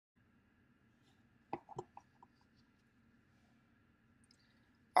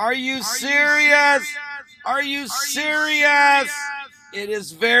Are you serious? Are you serious? It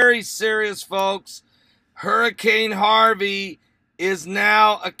is very serious, folks. Hurricane Harvey is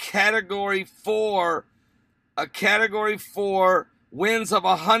now a Category 4. A Category 4, winds of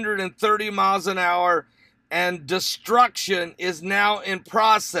 130 miles an hour, and destruction is now in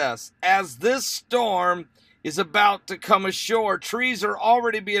process. As this storm is about to come ashore, trees are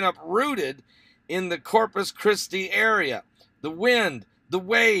already being uprooted in the Corpus Christi area. The wind, the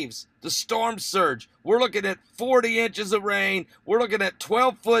waves, the storm surge. We're looking at 40 inches of rain. We're looking at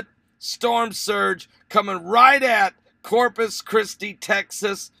 12-foot storm surge coming right at Corpus Christi,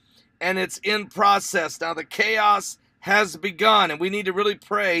 Texas, and it's in process. Now, the chaos has begun, and we need to really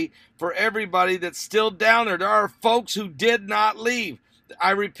pray for everybody that's still down there. There are folks who did not leave.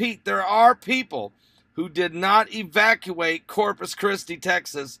 I repeat, there are people who did not evacuate Corpus Christi,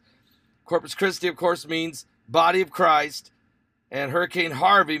 Texas. Corpus Christi, of course, means body of Christ, and Hurricane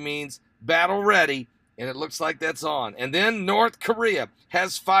Harvey means battle ready, and it looks like that's on. And then North Korea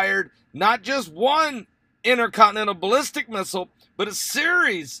has fired not just one intercontinental ballistic missile, but a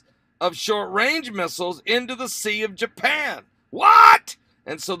series of short-range missiles into the Sea of Japan. What?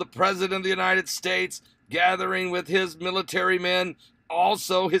 And so the President of the United States, gathering with his military men,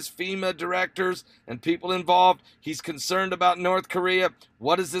 also his FEMA directors and people involved, he's concerned about North Korea.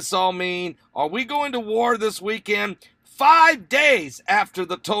 What does this all mean? Are we going to war this weekend? 5 days after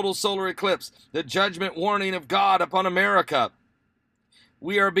the total solar eclipse, the judgment warning of God upon America.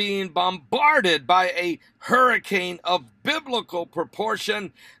 We are being bombarded by a hurricane of biblical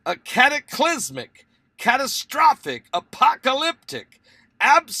proportion, a cataclysmic, catastrophic, apocalyptic,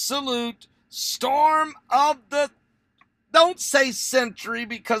 absolute storm of the, don't say century,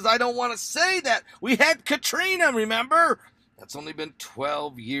 because I don't want to say that. We had Katrina, remember? That's only been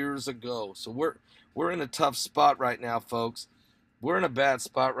 12 years ago. So we're in a tough spot right now, folks. We're in a bad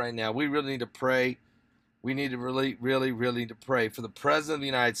spot right now. We really need to pray. We need to really need to pray for the President of the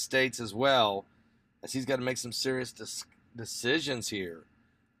United States as well, as he's got to make some serious decisions here.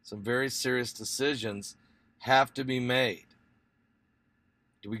 Some very serious decisions have to be made.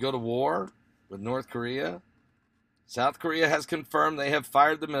 Do we go to war with North Korea? South Korea has confirmed they have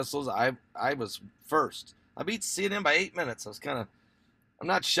fired the missiles. I was first. I beat CNN by 8 minutes. I'm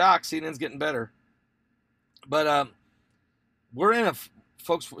not shocked. CNN's getting better. But we're in a,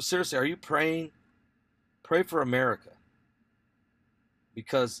 folks, seriously, are you praying? Pray for America,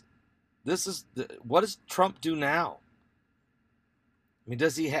 because this is what does Trump do now? I mean,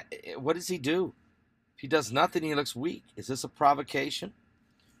 what does he do? If he does nothing, he looks weak. Is this a provocation?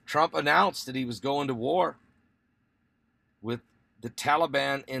 Trump announced that he was going to war with the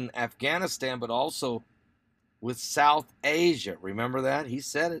Taliban in Afghanistan, but also with South Asia. Remember that? He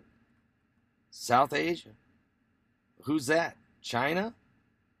said it. South Asia. Who's that? China?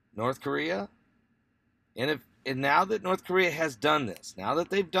 North Korea? And now that North Korea has done this, now that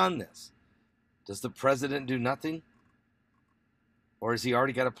they've done this, does the president do nothing? Or has he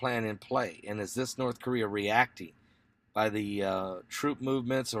already got a plan in play? And is this North Korea reacting by the troop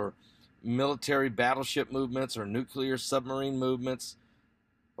movements or military battleship movements or nuclear submarine movements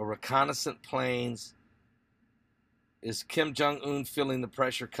or reconnaissance planes? Is Kim Jong-un feeling the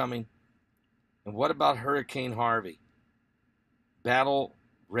pressure coming? And what about Hurricane Harvey? Battle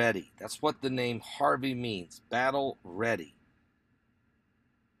ready. That's what the name Harvey means. Battle ready.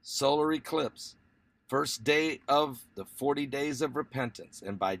 Solar eclipse. First day of the 40 days of repentance.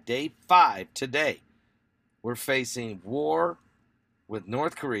 And by day 5 today, we're facing war with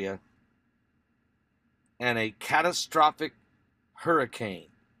North Korea and a catastrophic hurricane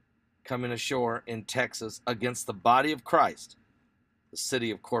coming ashore in Texas against the body of Christ, the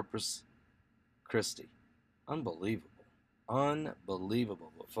city of Corpus Christi. Unbelievable.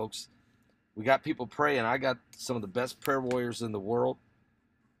 Unbelievable. But folks, we got people praying. I got some of the best prayer warriors in the world.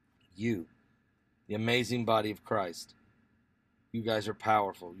 You, the amazing body of Christ. You guys are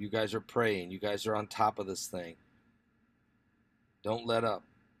powerful. You guys are praying. You guys are on top of this thing. Don't let up.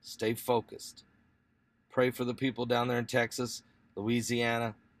 Stay focused. Pray for the people down there in Texas,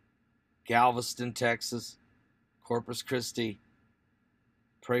 Louisiana, Galveston, Texas, Corpus Christi.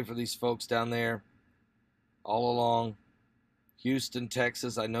 Pray for these folks down there all along. Houston,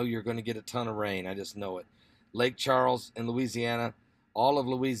 Texas, I know you're going to get a ton of rain. I just know it. Lake Charles in Louisiana, all of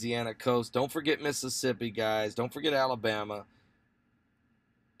Louisiana coast. Don't forget Mississippi, guys. Don't forget Alabama.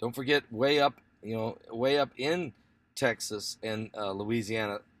 Don't forget way up in Texas and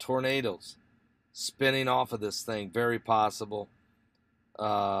Louisiana, tornadoes spinning off of this thing. Very possible.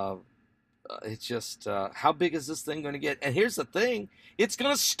 It's just, how big is this thing going to get? And here's the thing. It's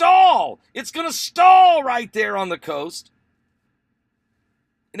going to stall. It's going to stall right there on the coast.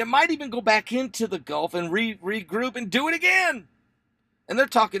 And it might even go back into the Gulf and regroup and do it again. And they're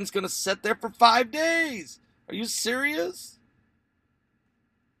talking it's going to sit there for 5 days. Are you serious?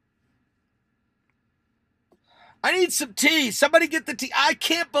 I need some tea. Somebody get the tea. I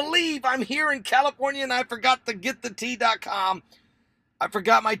can't believe I'm here in California and I forgot to getthetea.com. I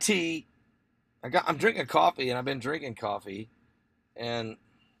forgot my tea. I'm drinking coffee, and I've been drinking coffee. And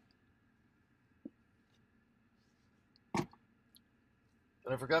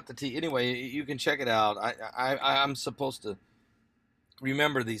I forgot the tea. Anyway, you can check it out. I'm supposed to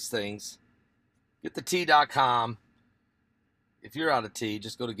remember these things. Getthetea.com. If you're out of tea,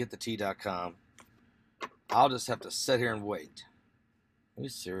 just go to getthetea.com. I'll just have to sit here and wait. Are you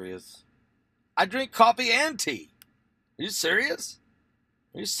serious? I drink coffee and tea. Are you serious?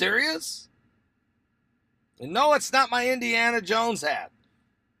 Are you serious? And no, it's not my Indiana Jones hat.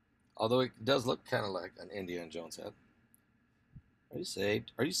 Although it does look kind of like an Indiana Jones hat. Are you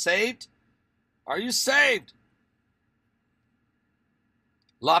saved? Are you saved? Are you saved?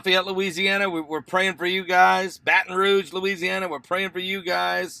 Lafayette, Louisiana, we're praying for you guys. Baton Rouge, Louisiana, we're praying for you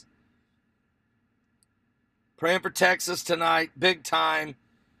guys. Praying for Texas tonight, big time.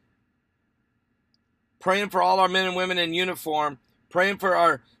 Praying for all our men and women in uniform. Praying for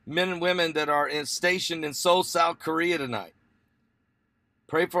our men and women that are stationed in Seoul, South Korea tonight.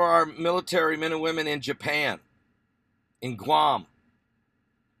 Pray for our military men and women in Japan, in Guam.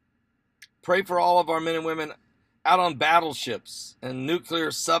 Pray for all of our men and women out on battleships and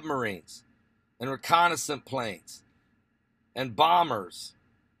nuclear submarines and reconnaissance planes and bombers.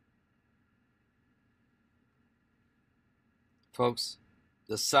 Folks,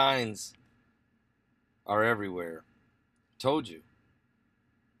 the signs are everywhere. Told you.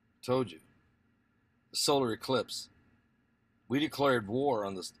 Told you. The solar eclipse. We declared war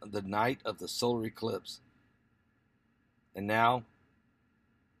on the night of the solar eclipse. And now,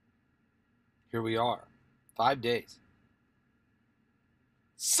 here we are. 5 days.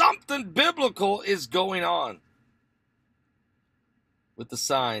 Something biblical is going on with the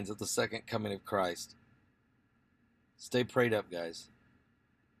signs of the second coming of Christ. Stay prayed up, guys.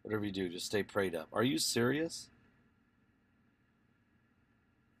 Whatever you do, just stay prayed up. Are you serious?